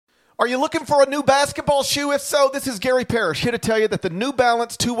Are you looking for a new basketball shoe? If so, this is Gary Parrish here to tell you that the New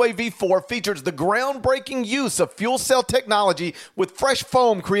Balance 2-Way V4 features the groundbreaking use of fuel cell technology with fresh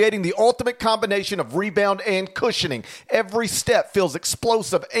foam, creating the ultimate combination of rebound and cushioning. Every step feels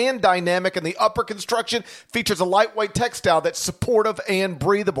explosive and dynamic, and the upper construction features a lightweight textile that's supportive and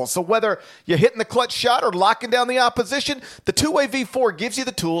breathable. So whether you're hitting the clutch shot or locking down the opposition, the 2-Way V4 gives you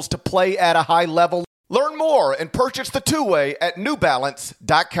the tools to play at a high level. Learn more and purchase the 2-Way at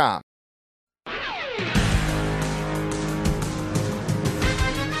newbalance.com.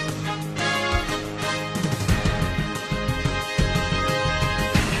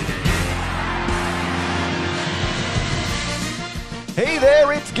 Hey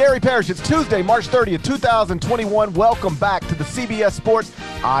there, it's Gary Parrish. It's Tuesday, March 30th, 2021. Welcome back to the CBS Sports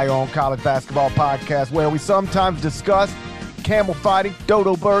Eye on College Basketball podcast, where we sometimes discuss camel fighting,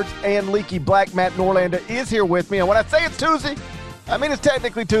 dodo birds, and leaky black. Matt Norlander is here with me. And when I say it's Tuesday, I mean it's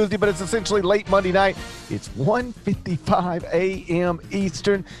technically Tuesday, but it's essentially late Monday night. It's 1:55 a.m.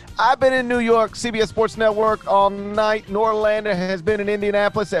 Eastern. I've been in New York, CBS Sports Network all night. Norlander has been in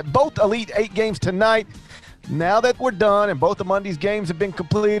Indianapolis at both Elite Eight games tonight. Now that we're done and both of Monday's games have been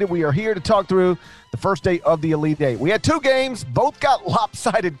completed, we are here to talk through the first day of the Elite Eight. We had two games. Both got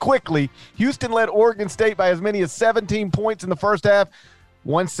lopsided quickly. Houston led Oregon State by as many as 17 points in the first half,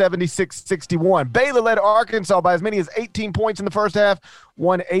 176-61. Baylor led Arkansas by as many as 18 points in the first half,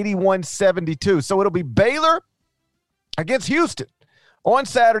 181-72. So it'll be Baylor against Houston on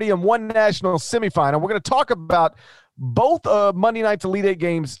Saturday in one national semifinal. We're going to talk about both Monday night's Elite Eight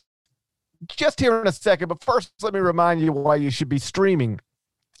games just here in a second, but first, let me remind you why you should be streaming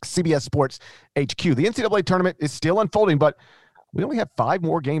CBS Sports HQ. The NCAA tournament is still unfolding, but we only have 5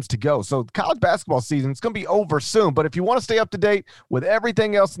 more games to go. So college basketball season is going to be over soon, but if you want to stay up to date with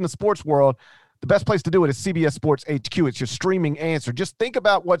everything else in the sports world, the best place to do it is CBS Sports HQ. It's your streaming answer. Just think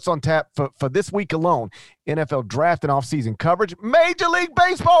about what's on tap for this week alone. NFL draft and offseason coverage. Major League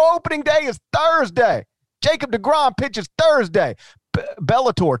Baseball opening day is Thursday. Jacob deGrom pitches Thursday.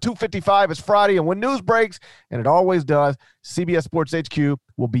 Bellator 255 is Friday, and when news breaks, and it always does, CBS Sports HQ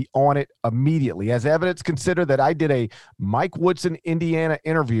will be on it immediately. As evidence, consider that I did a Mike Woodson, Indiana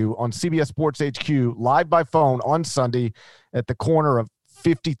interview on CBS Sports HQ live by phone on Sunday at the corner of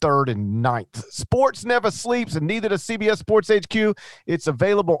 53rd and 9th. Sports never sleeps, and neither does CBS Sports HQ. It's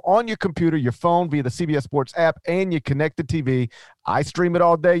available on your computer, your phone, via the CBS Sports app, and your connected TV. I stream it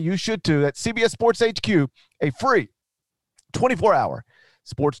all day. You should too. That's CBS Sports HQ, a free 24-hour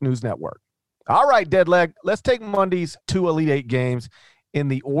sports news network. All right, Deadleg, let's take Monday's 2 Elite Eight games in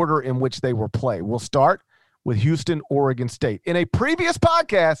the order in which they were played. We'll start with Houston, Oregon State. In a previous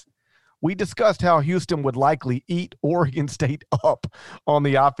podcast, we discussed how Houston would likely eat Oregon State up on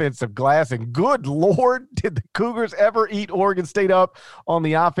the offensive glass, and good Lord, did the Cougars ever eat Oregon State up on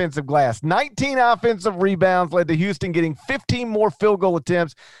the offensive glass. 19 offensive rebounds led to Houston getting 15 more field goal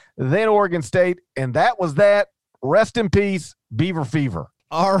attempts than Oregon State, and that was that. Rest in peace, Beaver Fever.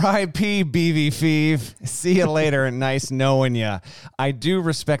 R.I.P. BV Feeve. See you later. Nice knowing you. I do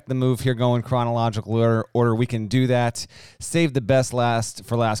respect the move here going chronological order. We can do that. Save the best last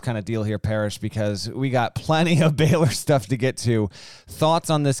for last kind of deal here, Parrish, because we got plenty of Baylor stuff to get to.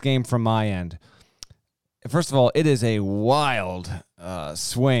 Thoughts on this game from my end? First of all, it is a wild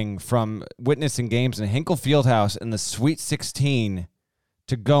swing from witnessing games in Hinkle Fieldhouse in the Sweet 16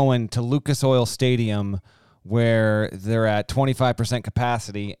 to going to Lucas Oil Stadium, where they're at 25%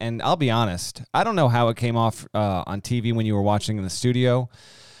 capacity. And I'll be honest, I don't know how it came off on TV when you were watching in the studio,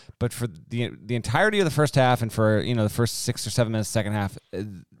 but for the entirety of the first half and for, the first 6 or 7 minutes, second half,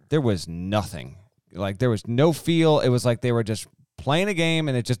 there was nothing. Like, there was no feel. It was like they were just playing a game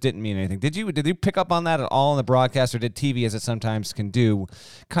and it just didn't mean anything. Did you pick up on that at all in the broadcast, or did TV, as it sometimes can do,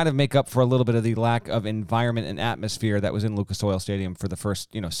 kind of make up for a little bit of the lack of environment and atmosphere that was in Lucas Oil Stadium for the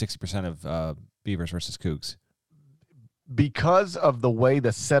first, 60% of Beavers versus Cougs? Because of the way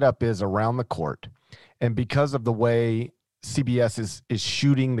the setup is around the court, and because of the way CBS is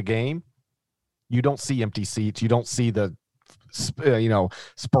shooting the game, you don't see empty seats. You don't see the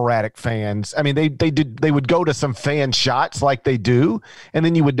sporadic fans. I mean, they would go to some fan shots like they do, and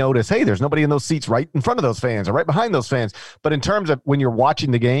then you would notice, hey, there's nobody in those seats right in front of those fans or right behind those fans. But in terms of when you're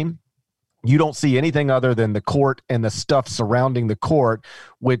watching the game, you don't see anything other than the court and the stuff surrounding the court,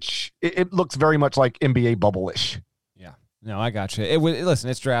 which it looks very much like NBA bubble-ish. Yeah. No, I got you. Listen,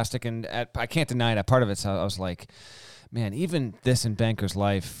 it's drastic, and I can't deny that. Part of it, so I was like, man, even this in Banker's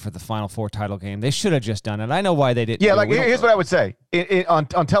Life for the Final Four title game, they should have just done it. I know why they didn't. Yeah, here's what I would say. On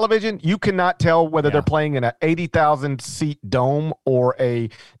television, you cannot tell whether they're playing in an 80,000-seat dome or a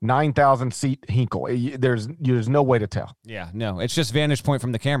 9,000-seat Hinkle. There's no way to tell. Yeah, no. It's just vantage point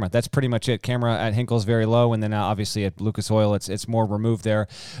from the camera. That's pretty much it. Camera at Hinkle's very low, and then obviously at Lucas Oil, it's more removed there.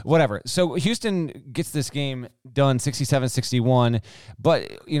 Whatever. So Houston gets this game done 67-61, but,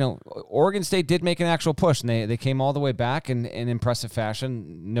 Oregon State did make an actual push, and they came all the way back in impressive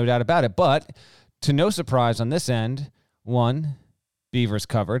fashion, no doubt about it. But to no surprise on this end, one, Beavers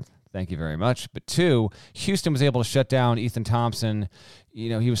covered. Thank you very much. But two, Houston was able to shut down Ethan Thompson.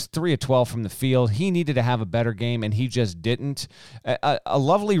 He was 3 of 12 from the field. He needed to have a better game, and he just didn't. A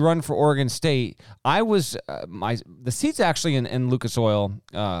lovely run for Oregon State. I was the seats actually in Lucas Oil.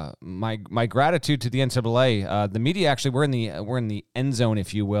 My gratitude to the NCAA. The media actually we're in the end zone,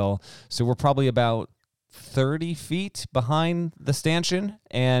 if you will. So we're probably about 30 feet behind the stanchion,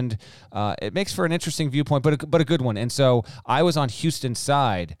 and it makes for an interesting viewpoint, but a good one. And so I was on Houston's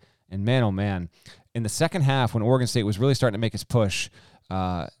side, and man, oh man, in the second half when Oregon State was really starting to make its push,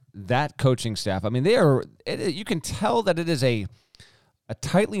 that coaching staff, I mean, you can tell that it is a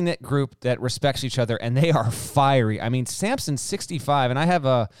tightly knit group that respects each other, and they are fiery. I mean, Sampson's 65, and I have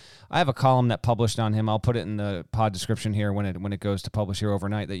a column that published on him. I'll put it in the pod description here when it goes to publish here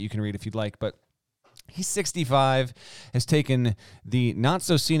overnight that you can read if you'd like, but he's 65, has taken the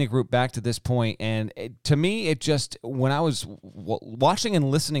not-so-scenic route back to this point, and to me, it just, when I was watching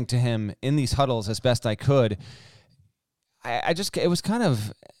and listening to him in these huddles as best I could, it was kind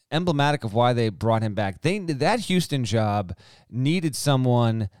of emblematic of why they brought him back. That Houston job needed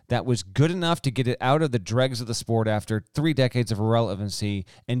someone that was good enough to get it out of the dregs of the sport after 3 decades of irrelevancy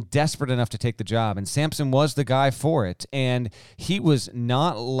and desperate enough to take the job. And Sampson was the guy for it. And he was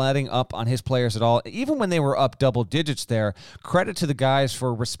not letting up on his players at all. Even when they were up double digits there, credit to the guys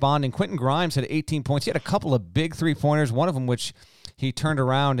for responding. Quentin Grimes had 18 points. He had a couple of big three-pointers, one of them which he turned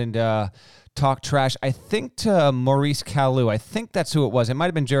around and talk trash, I think, to Maurice Kalou. I think that's who it was. It might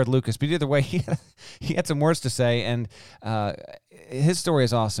have been Jared Lucas, but either way, he had some words to say, and his story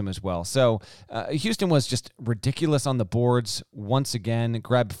is awesome as well. So Houston was just ridiculous on the boards once again,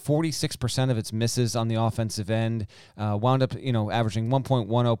 grabbed 46% of its misses on the offensive end, wound up averaging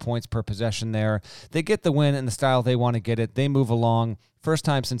 1.10 points per possession there. They get the win in the style they want to get it. They move along. First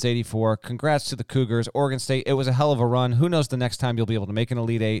time since '84. Congrats to the Cougars. Oregon State, it was a hell of a run. Who knows the next time you'll be able to make an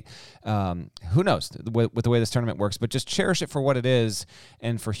Elite Eight. Who knows with the way this tournament works. But just cherish it for what it is.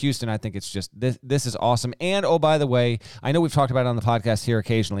 And for Houston, I think it's just this is awesome. And, oh, by the way, I know we've talked about it on the podcast here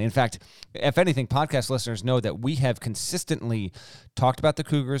occasionally. In fact, if anything, podcast listeners know that we have consistently talked about the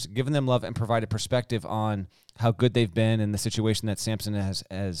Cougars, given them love, and provided perspective on how good they've been and the situation that Sampson has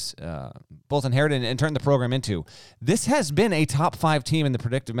both inherited and turned the program into. This has been a top 5 team in the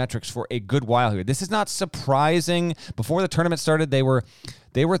predictive metrics for a good while here. This is not surprising. Before the tournament started, they were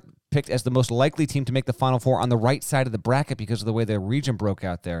picked as the most likely team to make the Final Four on the right side of the bracket because of the way the region broke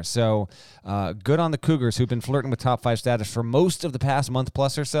out there. So good on the Cougars, who've been flirting with top 5 status for most of the past month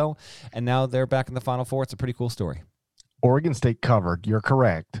plus or so, and now they're back in the Final Four. It's a pretty cool story. Oregon State covered. You're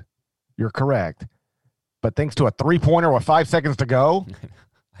correct. But thanks to a 3-pointer with 5 seconds to go.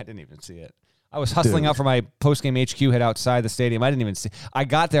 I didn't even see it. I was hustling out for my post-game HQ head outside the stadium. I didn't even see. I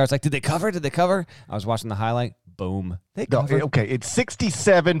got there. I was like, did they cover? I was watching the highlight. Boom. They covered. Okay, it's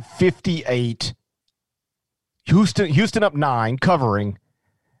 67-58. Houston up 9, covering.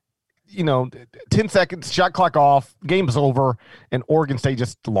 10 seconds, shot clock off, game's over, and Oregon State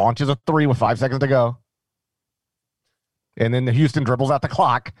just launches a 3 with 5 seconds to go. And then the Houston dribbles out the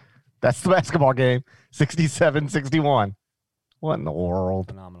clock. That's the basketball game. 67-61. What in the world?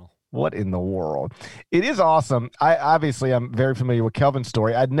 Phenomenal. What in the world? It is awesome. I'm very familiar with Kelvin's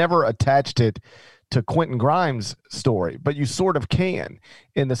story. I'd never attached it to Quentin Grimes' story, but you sort of can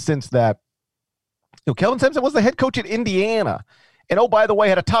in the sense that Kelvin Sampson was the head coach at Indiana. And, oh, by the way,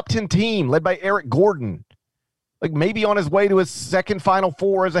 had a top 10 team led by Eric Gordon, like maybe on his way to his second Final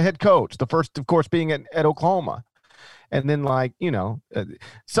Four as a head coach, the first, of course, being at Oklahoma. And then,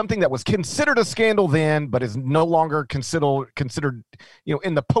 something that was considered a scandal then, but is no longer considered,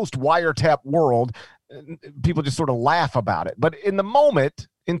 in the post-wiretap world, people just sort of laugh about it. But in the moment,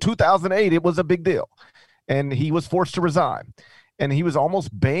 in 2008, it was a big deal. And he was forced to resign. And he was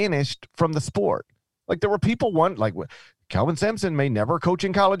almost banished from the sport. Like, there were people, Kelvin Sampson may never coach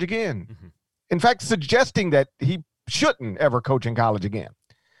in college again. Mm-hmm. In fact, suggesting that he shouldn't ever coach in college again.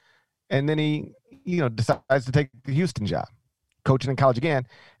 And then he decides to take the Houston job, coaching in college again,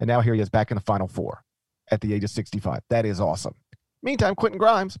 and now here he is back in the Final Four at the age of 65. That is awesome. Meantime, Quentin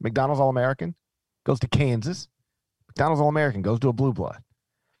Grimes, McDonald's All-American, goes to Kansas, McDonald's All-American, goes to a blue blood.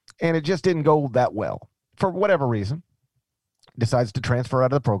 And it just didn't go that well. For whatever reason, decides to transfer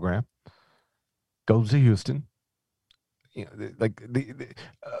out of the program, goes to Houston.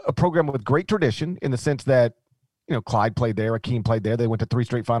 A program with great tradition in the sense that, Clyde played there, Akeem played there. They went to 3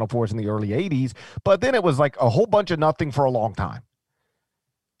 straight Final Fours in the early 80s. But then it was like a whole bunch of nothing for a long time.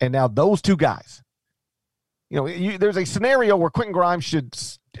 And now those two guys, there's a scenario where Quentin Grimes should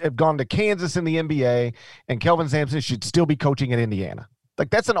have gone to Kansas in the NBA and Kelvin Sampson should still be coaching at Indiana. Like,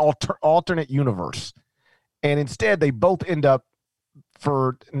 that's an alternate universe. And instead, they both end up,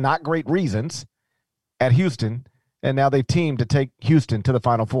 for not great reasons, at Houston. And now they've teamed to take Houston to the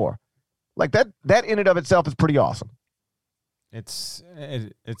Final Four. Like, that in and of itself is pretty awesome. It's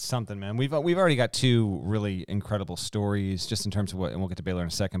something, man. We've already got 2 really incredible stories just in terms of what, and we'll get to Baylor in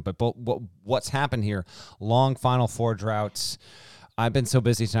a second. But what's happened here? Long Final Four droughts. I've been so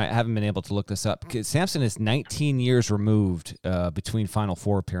busy tonight, I haven't been able to look this up. Sampson is 19 years removed between Final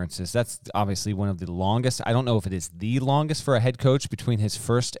Four appearances. That's obviously one of the longest. I don't know if it is the longest for a head coach between his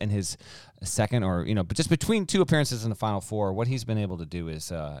first and his second, or but just between 2 appearances in the Final Four. What he's been able to do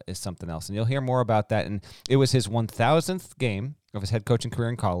is something else, and you'll hear more about that. And it was his 1,000th game of his head coaching career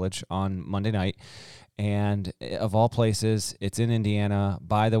in college on Monday night. And of all places, it's in Indiana.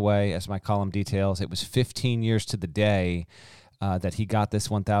 By the way, as my column details, it was 15 years to the day that he got this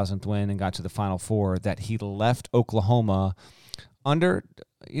 1,000th win and got to the Final Four, that he left Oklahoma under,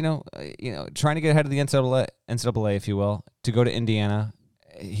 trying to get ahead of the NCAA, if you will, to go to Indiana.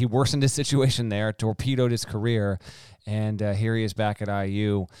 He worsened his situation there, torpedoed his career, and here he is back at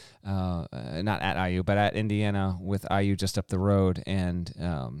IU, not at IU, but at Indiana with IU just up the road.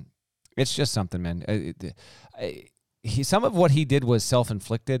 And it's just something, man. Some of what he did was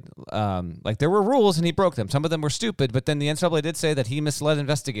self-inflicted. Like, there were rules and he broke them. Some of them were stupid, but then the NCAA did say that he misled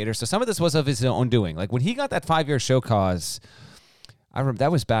investigators. So some of this was of his own doing. Like, when he got that 5-year show cause, I remember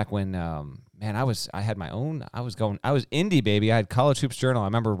that was back when, I was indie, baby. I had College Hoops Journal. I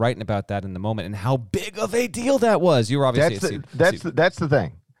remember writing about that in the moment and how big of a deal that was. You were obviously that's the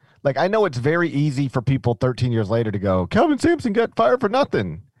thing. Like, I know it's very easy for people 13 years later to go, Kelvin Sampson got fired for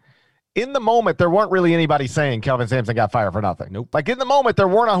nothing. In the moment, there weren't really anybody saying Kelvin Sampson got fired for nothing. Nope. Like, in the moment, there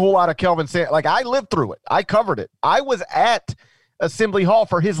weren't a whole lot of Kelvin Sampson. Like, I lived through it. I covered it. I was at Assembly Hall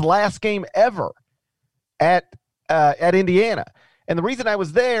for his last game ever at Indiana. And the reason I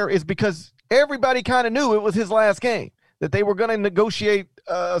was there is because everybody kind of knew it was his last game, that they were going to negotiate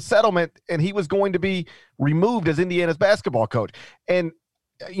a settlement and he was going to be removed as Indiana's basketball coach. And,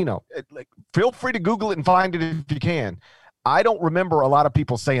 feel free to Google it and find it if you can. I don't remember a lot of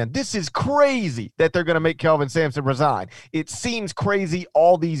people saying, this is crazy that they're going to make Kelvin Sampson resign. It seems crazy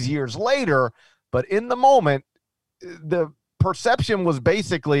all these years later, but in the moment, the perception was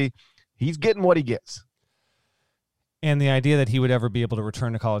basically he's getting what he gets. And the idea that he would ever be able to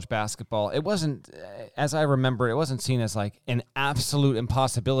return to college basketball, it wasn't, as I remember, it wasn't seen as like an absolute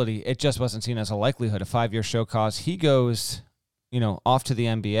impossibility. It just wasn't seen as a likelihood. A 5-year show cause. He goes, off to the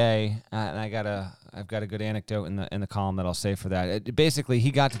NBA, and I've got a good anecdote in the column that I'll say for that. Basically, he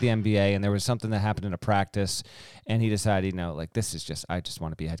got to the NBA, and there was something that happened in a practice, and he decided, this is just, I just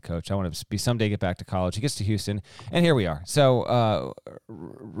want to be a head coach. I want to someday get back to college. He gets to Houston, and here we are. So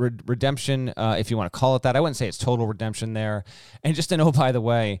redemption, if you want to call it that. I wouldn't say it's total redemption there. And just to know, by the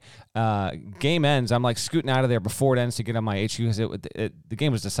way, game ends. I'm like scooting out of there before it ends to get on my HQ because the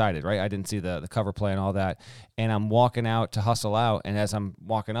game was decided, right? I didn't see the cover play and all that, and I'm walking out to hustle out, and as I'm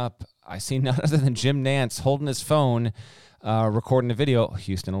walking up, I see none other than Jim Nantz holding his phone, recording a video,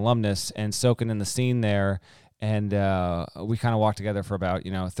 Houston alumnus, and soaking in the scene there. And we kind of walked together for about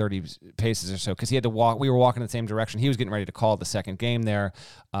 30 paces or so because he had to walk. We were walking in the same direction. He was getting ready to call the second game there,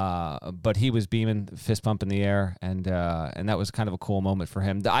 but he was beaming, fist pump in the air, and that was kind of a cool moment for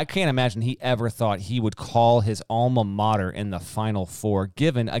him. I can't imagine he ever thought he would call his alma mater in the Final Four,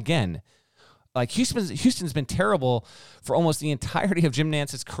 given, again, like Houston's been terrible for almost the entirety of Jim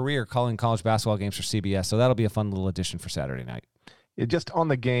Nantz's career calling college basketball games for CBS. So that'll be a fun little addition for Saturday night. Just on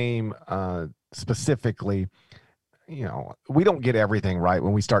the game specifically, we don't get everything right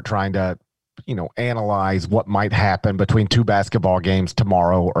when we start trying to, analyze what might happen between 2 basketball games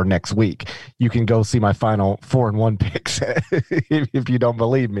tomorrow or next week. You can go see my final 4-1 picks if you don't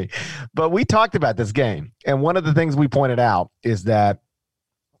believe me. But we talked about this game, and one of the things we pointed out is that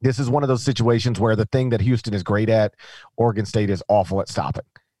this is one of those situations where the thing that Houston is great at, Oregon State is awful at stopping,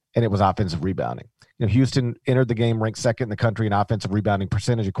 and it was offensive rebounding. Houston entered the game ranked second in the country in offensive rebounding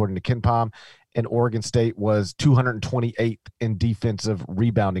percentage, according to KenPom, and Oregon State was 228th in defensive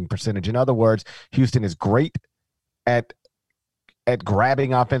rebounding percentage. In other words, Houston is great at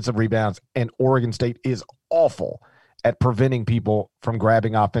grabbing offensive rebounds, and Oregon State is awful at preventing people from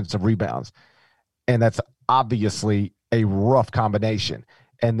grabbing offensive rebounds. And that's obviously a rough combination.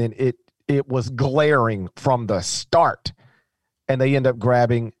 And then it was glaring from the start. And they end up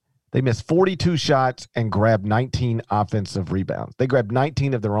they missed 42 shots and grabbed 19 offensive rebounds. They grabbed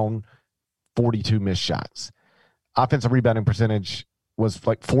 19 of their own 42 missed shots. Offensive rebounding percentage was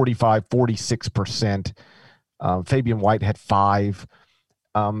like 46%. Fabian White had 5.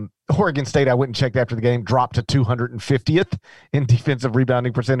 Oregon State, I went and checked after the game, dropped to 250th in defensive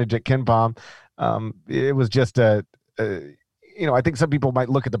rebounding percentage at KenPom. It was just I think some people might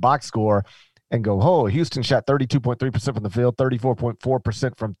look at the box score and go, oh, Houston shot 32.3% from the field,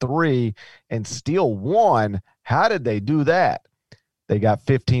 34.4% from 3, and still won. How did they do that? They got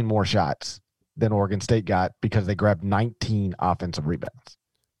 15 more shots than Oregon State got because they grabbed 19 offensive rebounds.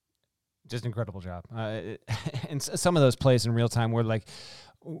 Just an incredible job. And some of those plays in real time were like,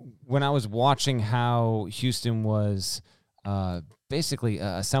 when I was watching how Houston was basically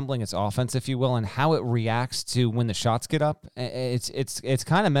assembling its offense, if you will, and how it reacts to when the shots get up, it's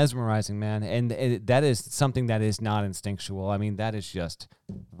kind of mesmerizing, man. And that is something that is not instinctual. I mean, that is just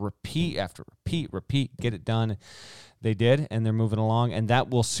repeat after repeat, get it done. They did, and they're moving along, and that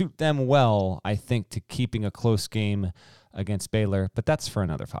will suit them well, I think, to keeping a close game against Baylor. But that's for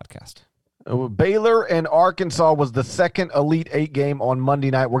another podcast. Baylor and Arkansas was the second Elite Eight game on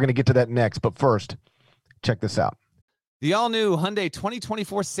Monday night. We're going to get to that next. But first, check this out. The all-new Hyundai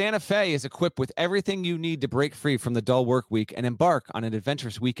 2024 Santa Fe is equipped with everything you need to break free from the dull work week and embark on an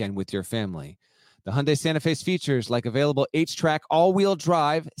adventurous weekend with your family. The Hyundai Santa Fe's features like available H-Track all-wheel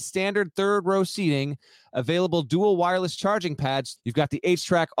drive, standard third-row seating, available dual wireless charging pads. You've got the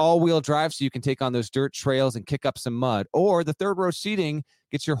H-Track all-wheel drive so you can take on those dirt trails and kick up some mud. Or the third-row seating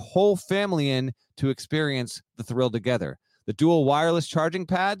gets your whole family in to experience the thrill together. The dual wireless charging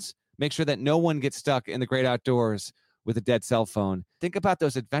pads make sure that no one gets stuck in the great outdoors with a dead cell phone. Think about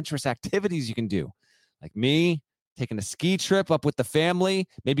those adventurous activities you can do, like me, taking a ski trip up with the family,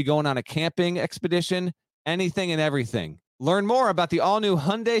 maybe going on a camping expedition, anything and everything. Learn more about the all-new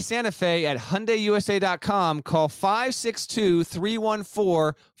Hyundai Santa Fe at HyundaiUSA.com. Call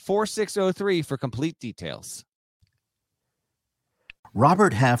 562-314-4603 for complete details.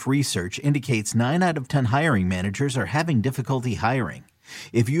 Robert Half research indicates 9 out of 10 hiring managers are having difficulty hiring.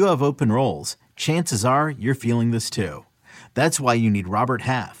 If you have open roles, chances are you're feeling this too. That's why you need Robert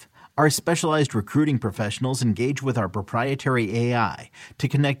Half. Our specialized recruiting professionals engage with our proprietary AI to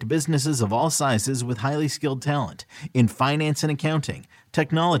connect businesses of all sizes with highly skilled talent in finance and accounting,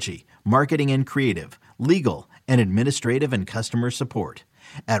 technology, marketing and creative, legal, and administrative and customer support.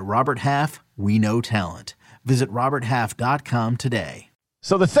 At Robert Half, we know talent. Visit roberthalf.com today.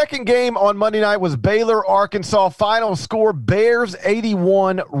 So the second game on Monday night was Baylor-Arkansas. Final score, Bears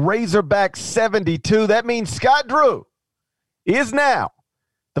 81, Razorbacks 72. That means Scott Drew is now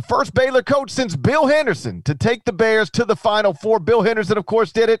the first Baylor coach since Bill Henderson to take the Bears to the Final Four. Bill Henderson, of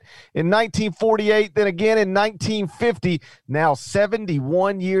course, did it in 1948, then again in 1950. Now,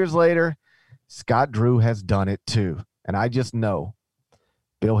 71 years later, Scott Drew has done it too. And I just know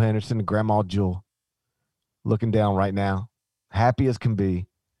Bill Henderson and Grandma Jewel looking down right now, happy as can be,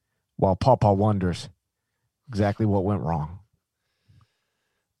 while Pawpaw wonders exactly what went wrong.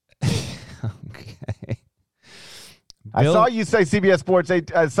 Okay. I saw you say CBS Sports.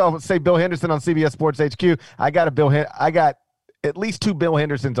 I saw say Bill Henderson on CBS Sports HQ. I got at least 2 Bill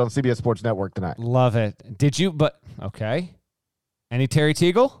Hendersons on CBS Sports Network tonight. Love it. Did you? But okay. Any Terry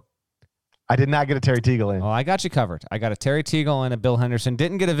Teagle? I did not get a Terry Teagle in. Oh, I got you covered. I got a Terry Teagle and a Bill Henderson.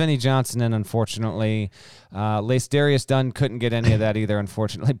 Didn't get a Vinnie Johnson in, unfortunately. Lace Darius Dunn couldn't get any of that either,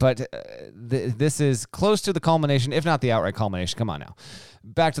 unfortunately. But this is close to the culmination, if not the outright culmination. Come on now.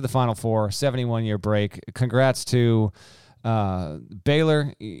 Back to the Final Four, 71-year break. Congrats to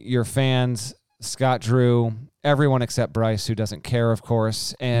Baylor, your fans, Scott Drew, everyone except Bryce, who doesn't care, of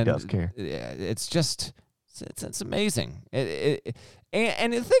course. And he does care. It's just, it's amazing.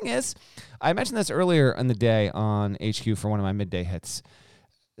 And the thing is, I mentioned this earlier in the day on HQ for one of my midday hits.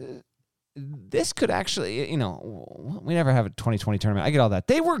 This could actually, we never have a 2020 tournament. I get all that.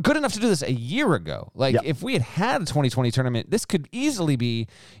 They were good enough to do this a year ago. If we had a 2020 tournament, this could easily be,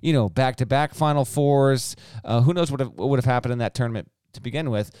 back-to-back Final Fours. Who knows what would have happened in that tournament to begin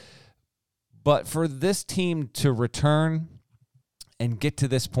with. But for this team to return and get to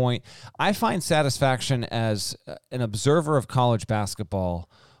this point, I find satisfaction as an observer of college basketball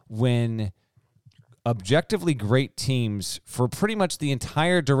when objectively great teams for pretty much the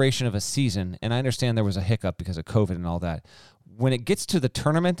entire duration of a season, and I understand there was a hiccup because of COVID and all that, when it gets to the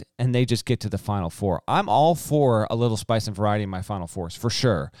tournament and they just get to the Final Four, I'm all for a little spice and variety in my Final Fours, for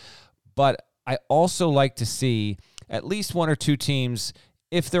sure. But I also like to see, at least one or two teams,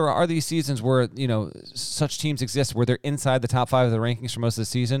 if there are these seasons where, such teams exist where they're inside the top 5 of the rankings for most of the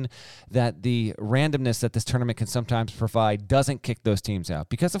season, that the randomness that this tournament can sometimes provide doesn't kick those teams out.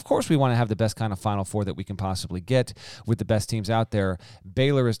 Because, of course, we want to have the best kind of Final Four that we can possibly get with the best teams out there.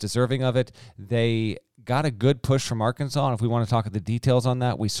 Baylor is deserving of it. They got a good push from Arkansas, and if we want to talk the details on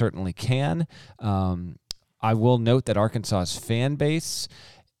that, we certainly can. I will note that Arkansas's fan base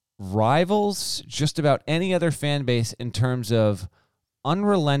rivals just about any other fan base in terms of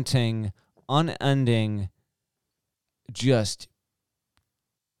unrelenting, unending, just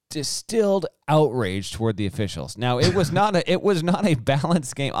distilled outrage toward the officials. Now, it was not a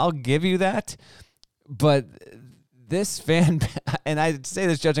balanced game. I'll give you that, but this fan, and I say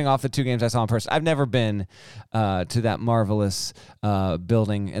this judging off the 2 games I saw in person. I've never been to that marvelous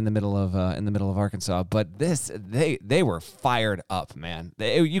building in the middle of Arkansas, but they were fired up, man.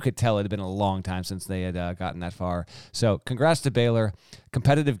 You could tell it had been a long time since they had gotten that far. So, congrats to Baylor.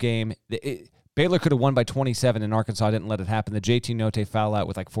 Competitive game. Baylor could have won by 27, and Arkansas didn't let it happen. The JT Notte foul out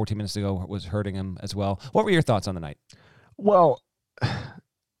with like 14 minutes to go was hurting him as well. What were your thoughts on the night? Well,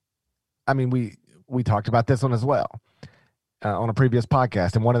 I mean, we talked about this one as well on a previous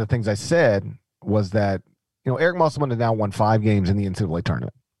podcast. And one of the things I said was that, Eric Musselman has now won 5 games in the NCAA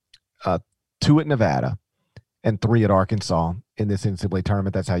tournament, 2 at Nevada and 3 at Arkansas in this NCAA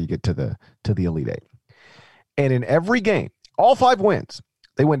tournament. That's how you get to the Elite Eight. And in every game, all 5 wins,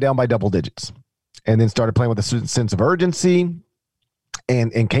 they went down by double digits and then started playing with a sense of urgency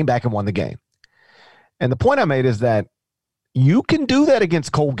and came back and won the game. And the point I made is that you can do that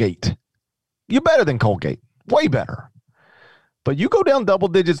against Colgate. You're better than Colgate, way better. But you go down double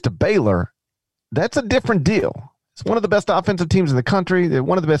digits to Baylor, that's a different deal. It's one of the best offensive teams in the country. They're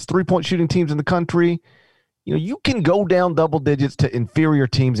one of the best 3-point shooting teams in the country. You can go down double digits to inferior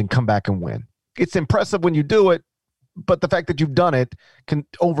teams and come back and win. It's impressive when you do it, but the fact that you've done it can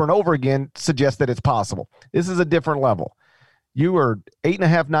over and over again suggest that it's possible. This is a different level. You are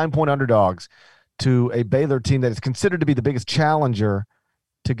 8.5, 9-point underdogs to a Baylor team that is considered to be the biggest challenger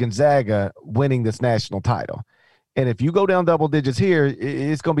to Gonzaga winning this national title. And if you go down double digits here,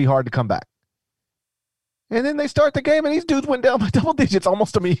 it's going to be hard to come back. And then they start the game, and these dudes went down by double digits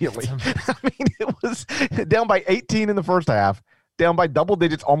almost immediately. I mean, it was down by 18 in the first half, down by double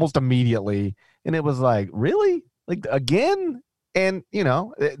digits almost immediately. And it was like, really? Like, again? And,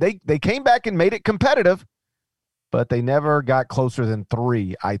 they came back and made it competitive, but they never got closer than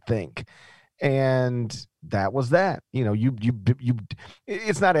 3, I think. And that was that.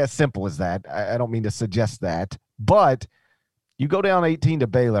 It's not as simple as that. I don't mean to suggest that, but you go down 18 to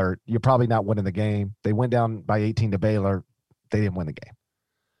Baylor, you're probably not winning the game. They went down by 18 to Baylor. They didn't win the game.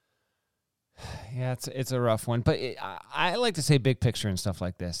 Yeah, it's a rough one, but I like to say big picture and stuff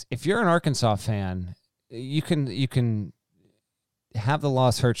like this. If you're an Arkansas fan, you can have the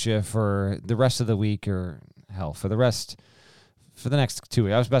loss hurt you for the rest of the week, or hell, for the next 2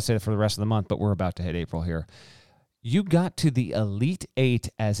 weeks. I was about to say for the rest of the month, but we're about to hit April here. You got to the Elite Eight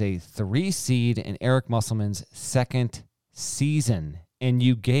as a 3 seed in Eric Musselman's second season, and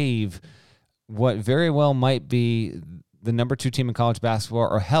you gave what very well might be the number 2 team in college basketball,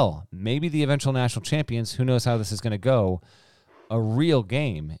 or hell, maybe the eventual national champions, who knows how this is going to go, a real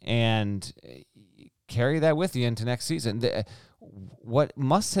game, and carry that with you into next season. What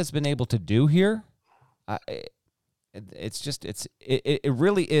Muss has been able to do here, it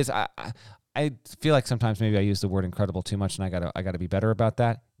really is. I feel like sometimes maybe I use the word incredible too much, and I gotta be better about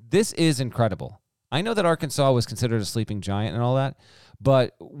that. This is incredible. I know that Arkansas was considered a sleeping giant and all that,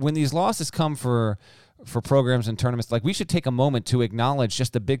 but when these losses come for programs and tournaments, like, we should take a moment to acknowledge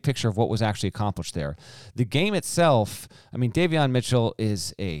just the big picture of what was actually accomplished there. The game itself, I mean, Davion Mitchell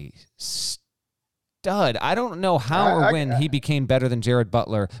is a stud. I don't know how or when he became better than Jared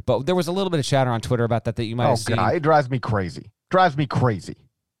Butler, but there was a little bit of chatter on Twitter about that you might have seen. God, it drives me crazy.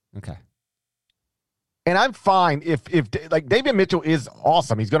 Okay. And I'm fine if like, Davion Mitchell is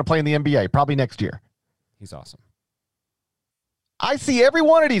awesome. He's going to play in the NBA probably next year. He's awesome. I see every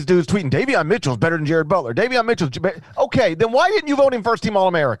one of these dudes tweeting, Davion Mitchell's better than Jared Butler. Davion Mitchell's okay, then why didn't you vote him first team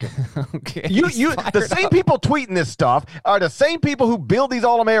All-American? Okay. The same people tweeting this stuff are the same people who build these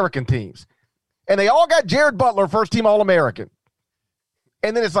All-American teams. And they all got Jared Butler first team All-American.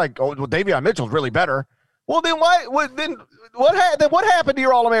 And then it's like, oh, well, Davion Mitchell's really better. Well, then what happened to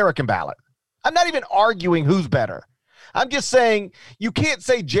your All-American ballot? I'm not even arguing who's better. I'm just saying you can't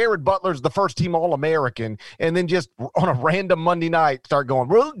say Jared Butler's the first team All-American and then just on a random Monday night start going,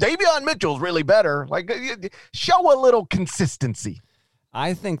 well, Davion Mitchell's really better. Like, show a little consistency.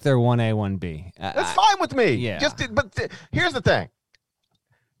 I think they're 1A, 1B. That's fine with me. Yeah. But here's the thing.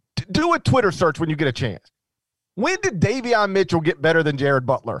 Do a Twitter search when you get a chance. When did Davion Mitchell get better than Jared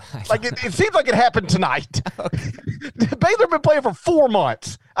Butler? Like, it seems like it happened tonight. Baylor been playing for 4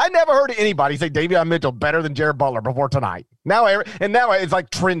 months. I never heard anybody say Davion Mitchell better than Jared Butler before tonight. Now it's like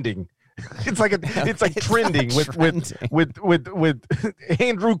trending. It's like trending with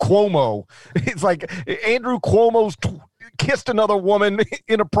Andrew Cuomo. It's like Andrew Cuomo's kissed another woman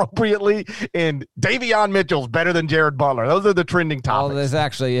inappropriately, and Davion Mitchell's better than Jared Butler. Those are the trending topics. Well, there's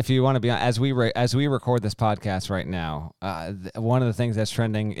actually, if you want to be as we record this podcast right now, one of the things that's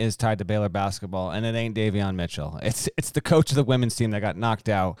trending is tied to Baylor basketball, and it ain't Davion Mitchell. It's the coach of the women's team that got knocked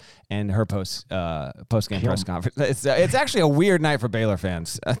out, and her post game press conference. It's actually a weird night for Baylor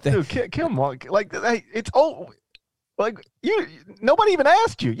fans. Dude, kill him. Like, it's old. Like, nobody even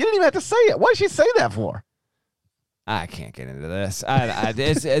asked you. You didn't even have to say it. Why did she say that for? I can't get into this.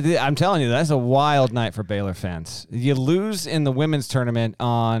 I'm telling you, that's a wild night for Baylor fans. You lose in the women's tournament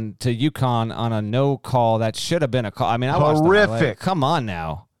to UConn on a no call that should have been a call. I mean, horrific. Come on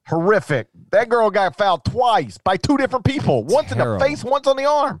now. Horrific. That girl got fouled twice by 2 different people. Once Terrible. in the face, once on the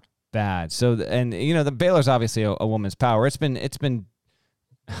arm. Bad. So, and the Baylor's obviously a woman's power. It's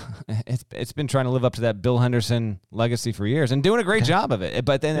been trying to live up to that Bill Henderson legacy for years and doing a great job of it.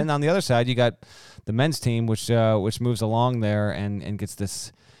 But then on the other side, you got the men's team, which moves along there and gets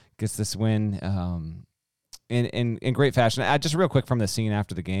this win in great fashion. Just real quick from the scene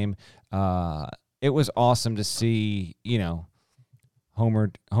after the game, it was awesome to see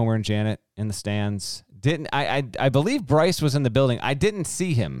Homer and Janet in the stands. I believe Bryce was in the building. I didn't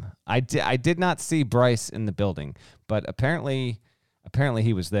see him. I did not see Bryce in the building, but apparently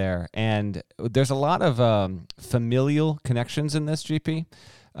he was there. And there's a lot of familial connections in this, GP.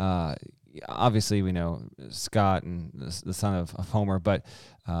 Obviously, we know Scott and the son of Homer, but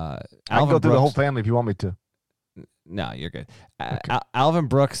I can go through the whole family if you want me to. No, you're good. Okay. Alvin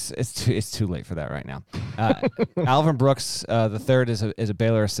Brooks, it's too late for that right now. Alvin Brooks, the third, is a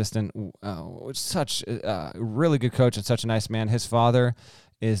Baylor assistant, such a really good coach and such a nice man. His father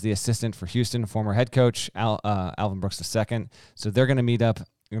is the assistant for Houston, former head coach, Alvin Brooks II. So they're going to meet up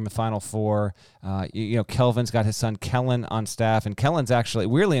in the Final Four. Kelvin's got his son Kellen on staff, and Kellen's actually,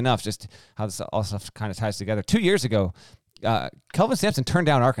 weirdly enough, just how this all stuff kind of ties together. 2 years ago, Kelvin Sampson turned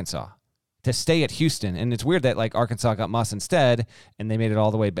down Arkansas to stay at Houston, and it's weird that Arkansas got Muss instead, and they made it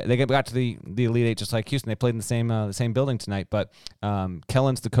all the way back. They got to the Elite Eight just like Houston. They played in the same building tonight, but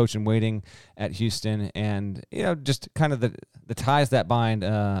Kellen's the coach in waiting at Houston, and just kind of the ties that bind.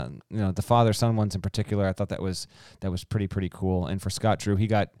 The father-son ones in particular. I thought that was pretty cool. And for Scott Drew, he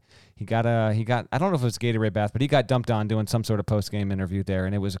got I don't know if it was Gatorade bath, but he got dumped on doing some sort of post-game interview there,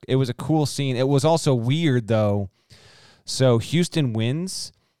 and it was a cool scene. It was also weird though. So Houston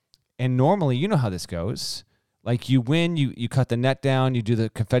wins. And normally, you know how this goes. Like, you win, you cut the net down, you do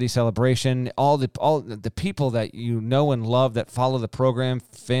the confetti celebration. All the people that you know and love that follow the program,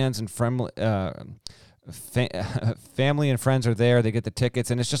 fans and family and friends are there. They get the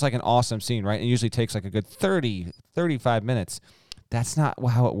tickets, and it's just like an awesome scene, right? It usually takes like a good 30, 35 minutes. That's not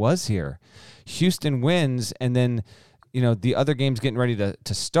how it was here. Houston wins, and then the other game's getting ready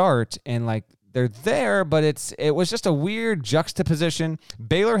to start, and they're there, but it was just a weird juxtaposition.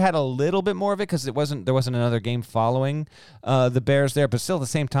 Baylor had a little bit more of it because there wasn't another game following the Bears there, but still at the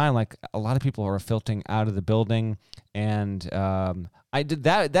same time, a lot of people are filtering out of the building, and I did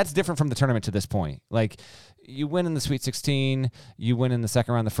that. That's different from the tournament to this point. You win in the Sweet 16, you win in the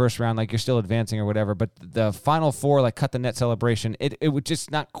second round, the first round, you're still advancing or whatever, but the Final Four, cut the net celebration, it was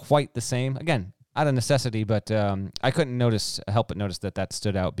just not quite the same. Again, out of necessity, but I couldn't help but notice that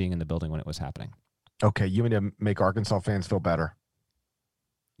stood out being in the building when it was happening. Okay, you mean to make Arkansas fans feel better?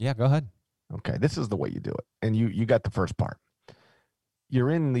 Yeah, go ahead. Okay, this is the way you do it. And you got the first part.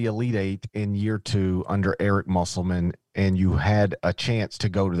 You're in the Elite Eight in year 2 under Eric Musselman, and you had a chance to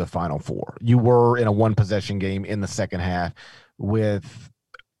go to the Final Four. You were in a 1-possession game in the second half with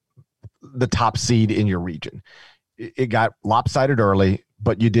the top seed in your region. It got lopsided early,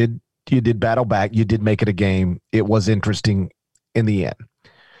 but you did battle back. You did make it a game. It was interesting in the end.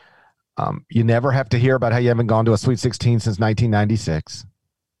 You never have to hear about how you haven't gone to a Sweet 16 since 1996.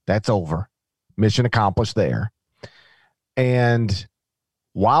 That's over. Mission accomplished there. And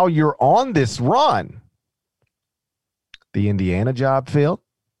while you're on this run, the Indiana job filled,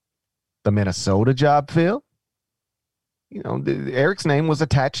 the Minnesota job filled. Eric's name was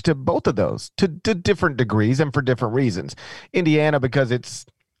attached to both of those to different degrees and for different reasons. Indiana, because it's,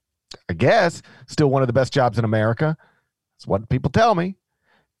 I guess, still one of the best jobs in America. That's what people tell me.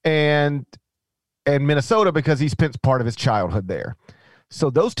 And Minnesota, because he spent part of his childhood there. So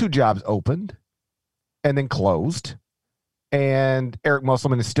those 2 jobs opened and then closed. And Eric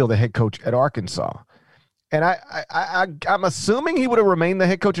Musselman is still the head coach at Arkansas. And I'm assuming he would have remained the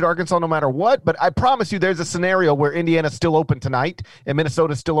head coach at Arkansas no matter what. But I promise you there's a scenario where Indiana's still open tonight and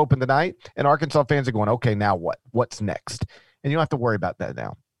Minnesota's still open tonight. And Arkansas fans are going, okay, now what? What's next? And you don't have to worry about that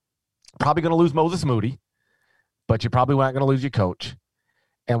now. Probably going to lose Moses Moody, but you're probably not going to lose your coach.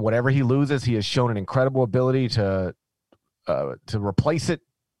 And whatever he loses, he has shown an incredible ability to replace it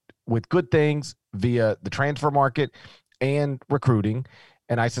with good things via the transfer market and recruiting.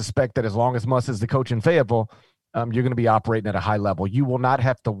 And I suspect that as long as Muss is the coach in Fayetteville, you're going to be operating at a high level. You will not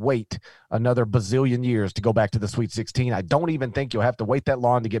have to wait another bazillion years to go back to the Sweet 16. I don't even think you'll have to wait that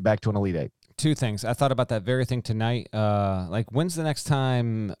long to get back to an Elite Eight. Two things. I thought about that very thing tonight. When's the next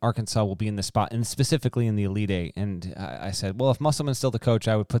time Arkansas will be in the spot, and specifically in the Elite Eight? And I said, well, if Musselman's still the coach,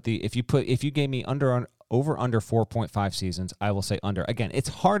 I would put if you gave me over under 4.5 seasons, I will say under. Again, it's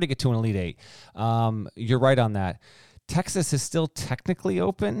hard to get to an Elite Eight. You're right on that. Texas is still technically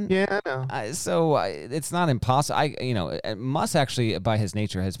open. Yeah, I know. So it's not impossible. Muss actually, by his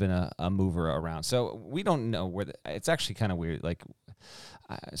nature, has been a mover around. So we don't know where it's actually kind of weird.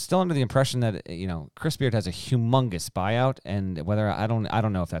 Still under the impression that Chris Beard has a humongous buyout, and whether I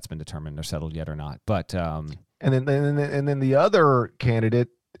don't know if that's been determined or settled yet or not. But and then the other candidate,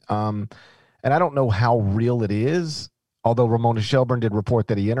 and I don't know how real it is. Although Ramona Shelburne did report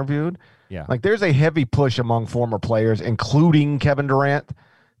that he interviewed. Yeah. There's a heavy push among former players, including Kevin Durant,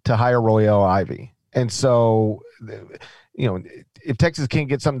 to hire Royale Ivey. And so, if Texas can't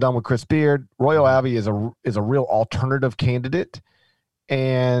get something done with Chris Beard, Royale Ivey is a real alternative candidate.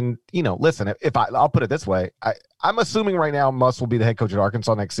 And, listen, I'll put it this way. I'm assuming right now Muss will be the head coach at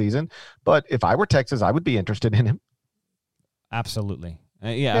Arkansas next season. But if I were Texas, I would be interested in him. Absolutely.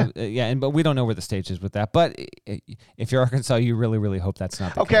 But we don't know where the stage is with that. But if you're Arkansas, you really, really hope that's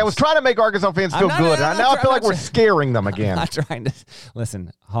not the case. I was trying to make Arkansas fans feel good. Now I feel like we're scaring them again. I'm not trying to.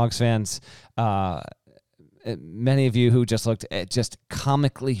 Listen, Hogs fans, many of you who just looked just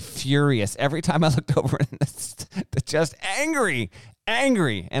comically furious every time I looked over, just angry.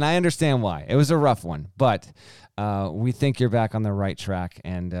 And I understand why. It was a rough one. But we think you're back on the right track,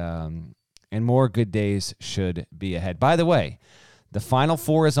 and more good days should be ahead. By the way, the Final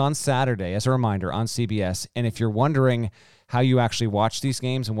Four is on Saturday, as a reminder, on CBS. And if you're wondering how you actually watch these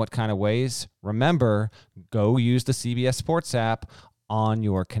games and what kind of ways, remember, go use the CBS Sports app on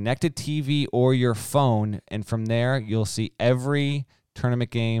your connected TV or your phone. And from there, you'll see every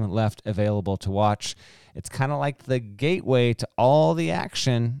tournament game left available to watch. It's kind of like the gateway to all the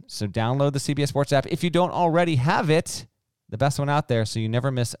action. So download the CBS Sports app if you don't already have it, the best one out there, so you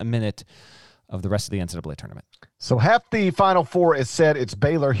never miss a minute of the rest of the NCAA tournament. So half the Final Four is set. It's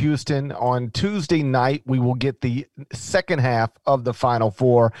Baylor, Houston. On Tuesday night, we will get the second half of the Final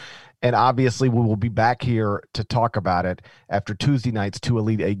Four. And obviously, we will be back here to talk about it after Tuesday night's 2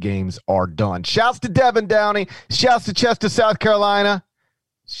 Elite Eight games are done. Shouts to Devin Downey. Shouts to Chester, South Carolina.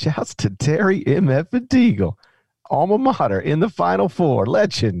 Shouts to Terry MF'in Teagle. Alma mater in the Final Four.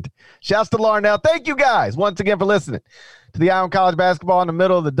 Legend. Shouts to Larnell. Thank you guys once again for listening to the Eye on College Basketball in the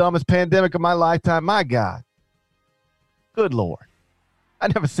middle of the dumbest pandemic of my lifetime. My God. Good Lord. I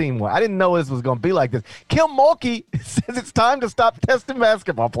never seen one. I didn't know this was going to be like this. Kim Mulkey says it's time to stop testing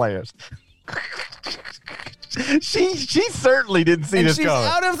basketball players. She certainly didn't see this coming. And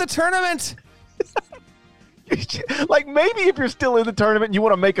she's out of the tournament. Maybe if you're still in the tournament and you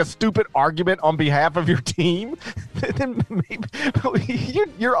want to make a stupid argument on behalf of your team, then maybe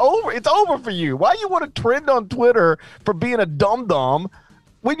you're over. It's over for you. Why you want to trend on Twitter for being a dum-dum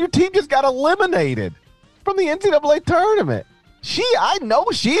when your team just got eliminated from the NCAA tournament? I know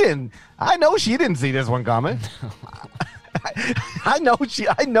she didn't see this one coming. I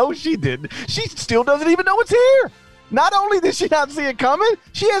know she didn't. She still doesn't even know it's here. Not only did she not see it coming,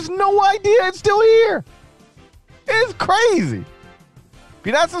 she has no idea it's still here. It's crazy. If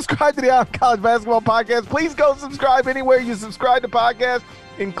you're not subscribed to the Eye on College Basketball Podcast, please go subscribe anywhere you subscribe to podcasts,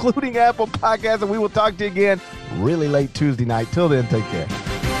 including Apple Podcasts, and we will talk to you again really late Tuesday night. Till then, take care.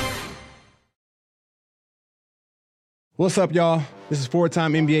 What's up, y'all? This is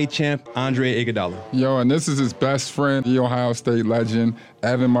four-time NBA champ Andre Iguodala. Yo, and this is his best friend, the Ohio State legend,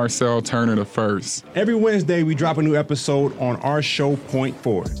 Evan Marcel Turner I. Every Wednesday, we drop a new episode on our show, Point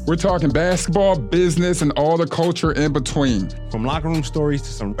Forward. We're talking basketball, business, and all the culture in between. From locker room stories to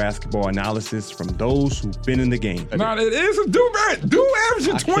some basketball analysis from those who've been in the game. Nah, it is a dude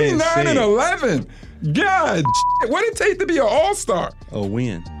averaging 29 and 11. God, what did it take to be an all-star? A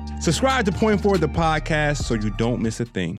win. Subscribe to Point Forward, the podcast, so you don't miss a thing.